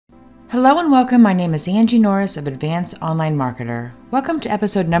Hello and welcome. My name is Angie Norris of Advanced Online Marketer. Welcome to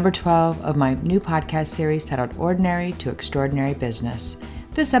episode number 12 of my new podcast series titled Ordinary to Extraordinary Business.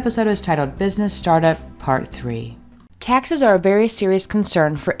 This episode is titled Business Startup Part 3. Taxes are a very serious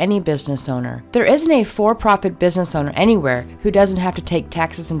concern for any business owner. There isn't a for-profit business owner anywhere who doesn't have to take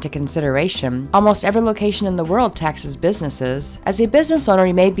taxes into consideration. Almost every location in the world taxes businesses. As a business owner,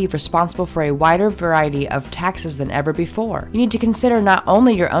 you may be responsible for a wider variety of taxes than ever before. You need to consider not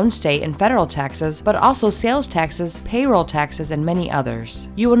only your own state and federal taxes, but also sales taxes, payroll taxes, and many others.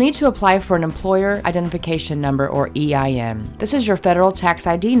 You will need to apply for an Employer Identification Number or EIN. This is your federal tax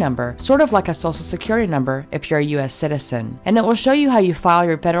ID number, sort of like a Social Security number if you're a U.S. citizen. And it will show you how you file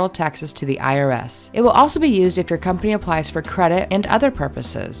your federal taxes to the IRS. It will also be used if your company applies for credit and other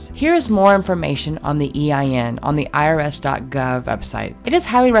purposes. Here is more information on the EIN on the irs.gov website. It is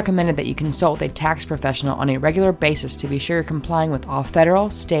highly recommended that you consult with a tax professional on a regular basis to be sure you're complying with all federal,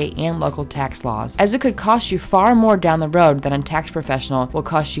 state, and local tax laws, as it could cost you far more down the road than a tax professional will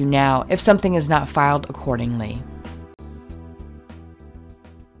cost you now if something is not filed accordingly.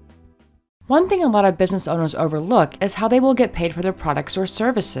 One thing a lot of business owners overlook is how they will get paid for their products or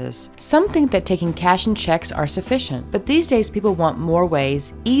services. Some think that taking cash and checks are sufficient, but these days people want more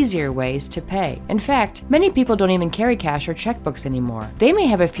ways, easier ways to pay. In fact, many people don't even carry cash or checkbooks anymore. They may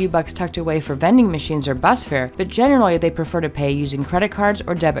have a few bucks tucked away for vending machines or bus fare, but generally they prefer to pay using credit cards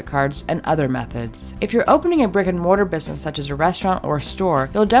or debit cards and other methods. If you're opening a brick and mortar business such as a restaurant or a store,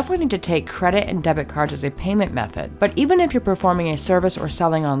 you'll definitely need to take credit and debit cards as a payment method. But even if you're performing a service or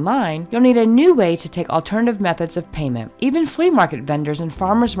selling online, you'll need a new way to take alternative methods of payment. Even flea market vendors and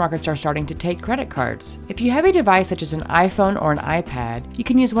farmers markets are starting to take credit cards. If you have a device such as an iPhone or an iPad, you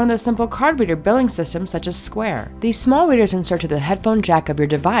can use one of the simple card reader billing systems such as Square. These small readers insert to the headphone jack of your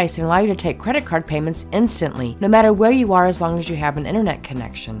device and allow you to take credit card payments instantly, no matter where you are as long as you have an internet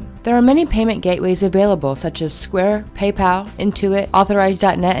connection. There are many payment gateways available such as Square, PayPal, Intuit,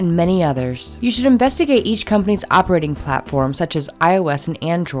 Authorize.net, and many others. You should investigate each company's operating platform such as iOS and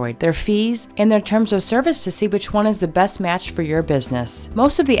Android, their fees, and their terms of service to see which one is the best match for your business.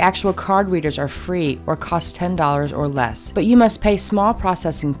 Most of the actual card readers are free or cost $10 or less, but you must pay small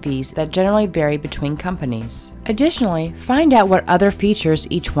processing fees that generally vary between companies. Additionally, find out what other features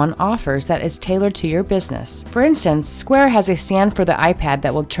each one offers that is tailored to your business. For instance, Square has a stand for the iPad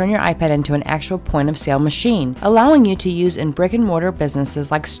that will turn your iPad into an actual point-of-sale machine, allowing you to use in brick-and-mortar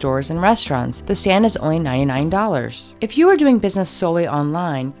businesses like stores and restaurants. The stand is only $99. If you are doing business solely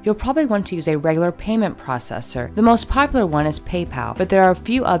online, you'll probably want to use a regular payment processor. The most popular one is PayPal, but there are a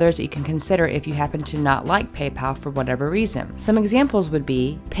few others that you can consider if you happen to not like PayPal for whatever reason. Some examples would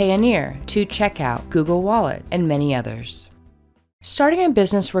be Payoneer, 2Checkout, Google Wallet, and many others. Starting a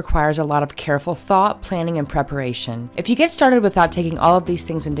business requires a lot of careful thought, planning, and preparation. If you get started without taking all of these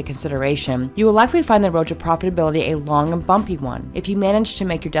things into consideration, you will likely find the road to profitability a long and bumpy one if you manage to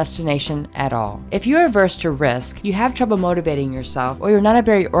make your destination at all. If you're averse to risk, you have trouble motivating yourself, or you're not a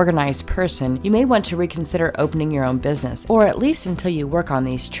very organized person, you may want to reconsider opening your own business, or at least until you work on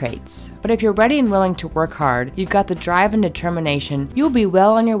these traits. But if you're ready and willing to work hard, you've got the drive and determination, you'll be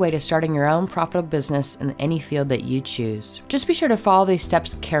well on your way to starting your own profitable business in any field that you choose. Just be sure to follow these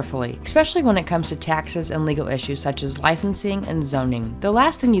steps carefully, especially when it comes to taxes and legal issues such as licensing and zoning. The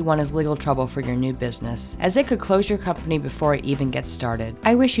last thing you want is legal trouble for your new business, as it could close your company before it even gets started.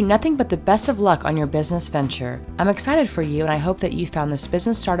 I wish you nothing but the best of luck on your business venture. I'm excited for you, and I hope that you found this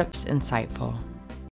business startups insightful.